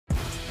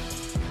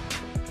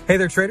Hey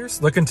there,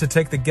 traders. Looking to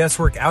take the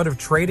guesswork out of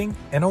trading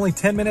in only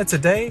 10 minutes a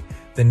day?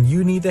 Then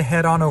you need to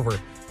head on over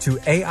to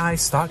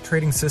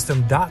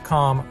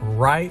AIStockTradingSystem.com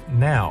right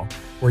now,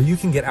 where you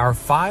can get our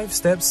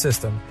 5-step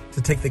system to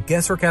take the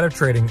guesswork out of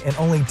trading in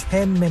only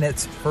 10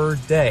 minutes per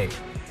day.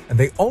 And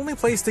the only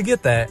place to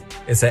get that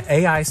is at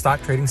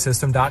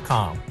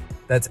AIStockTradingSystem.com.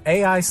 That's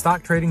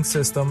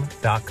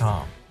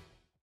AIStockTradingSystem.com.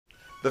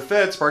 The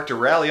Fed sparked a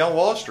rally on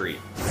Wall Street.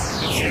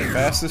 It's the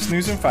fastest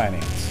news in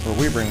finance, where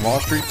we bring Wall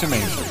Street to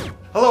Main Street.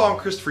 Hello, I'm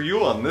Christopher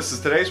Uhl, and this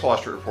is today's Wall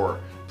Street Report.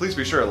 Please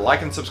be sure to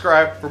like and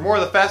subscribe for more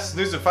of the fastest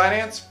news in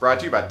finance, brought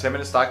to you by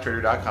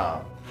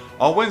 10MinuteStockTrader.com.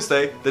 On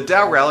Wednesday, the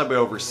Dow rallied by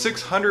over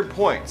 600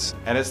 points,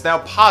 and it's now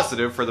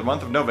positive for the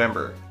month of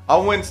November.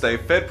 On Wednesday,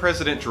 Fed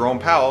President Jerome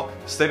Powell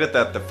stated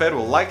that the Fed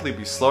will likely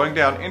be slowing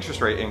down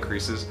interest rate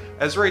increases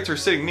as rates are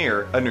sitting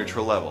near a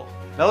neutral level.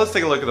 Now let's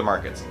take a look at the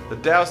markets. The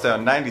Dow's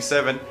down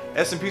 97,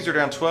 S&Ps are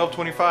down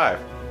 12.25,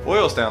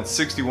 oil's down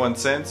 61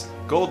 cents,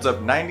 gold's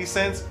up 90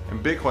 cents,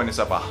 and Bitcoin is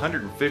up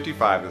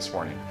 155 this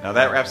morning. Now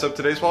that wraps up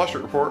today's Wall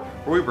Street Report,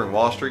 where we bring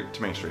Wall Street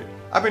to Main Street.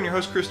 I've been your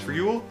host, Christopher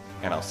Uhl,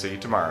 and I'll see you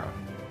tomorrow.